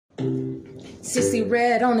Sissy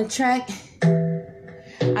Red on the track.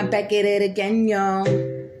 I'm back at it again, y'all.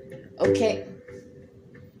 Okay.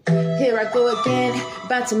 Here I go again,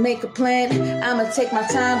 about to make a plan. I'ma take my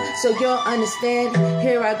time so you'll understand.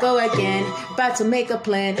 Here I go again, about to make a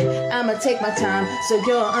plan. I'ma take my time so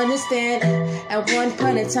you'll understand. At one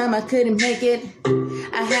point in time I couldn't make it.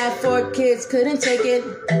 I had 4 kids, couldn't take it.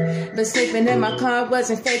 But sleeping in my car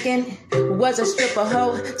wasn't faking. Was a stripper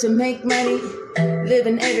hoe to make money.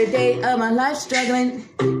 Living every day of my life struggling.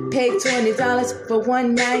 Paid $20 for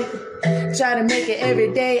one night. Try to make it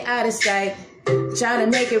every day out of sight. Trying to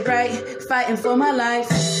make it right, fighting for my life.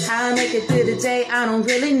 How I make it through the day, I don't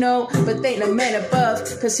really know. But thank the man above,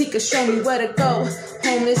 cause he could show me where to go.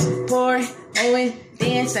 Homeless, poor, owing,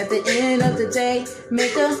 dance at the end of the day.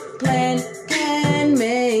 Make a plan, can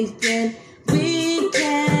make it. We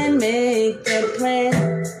can make a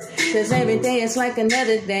plan. Cause every day is like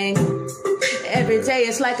another day. Every day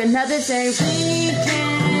is like another day. We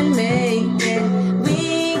can make it.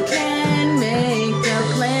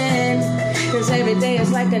 Cause every day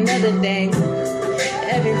is like another day.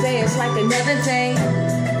 Every day is like another day.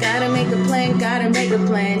 Gotta make a plan, gotta make a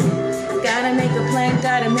plan. Gotta make a plan,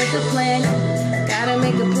 gotta make a plan. Gotta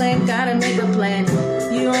make a plan, gotta make a plan.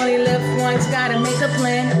 You only live once, gotta make a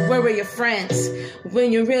plan. Where were your friends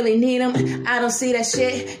when you really need them? I don't see that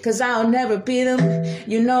shit, cause I'll never beat them.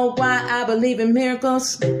 You know why I believe in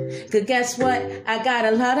miracles? Cause guess what? I got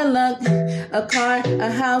a lot of luck. A car,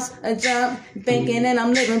 a house, a job, banking, and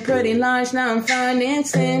I'm living pretty large. Now I'm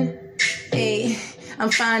financing. Hey,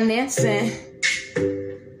 I'm financing.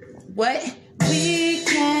 What? We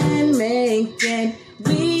can make it.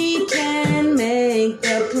 We can make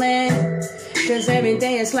a plan. Cause every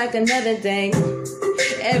day is like another day.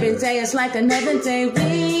 Every day is like another day.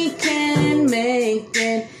 We can make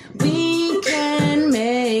it. We can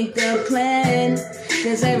make a plan.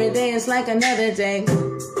 Cause every day is like another day.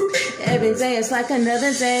 Every day is like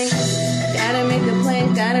another day. Gotta make a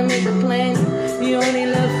plan, gotta make a plan. You only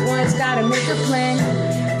live once, gotta make a plan.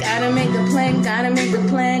 Gotta make a plan, gotta make a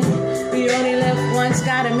plan. You only live once,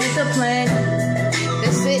 gotta make a plan.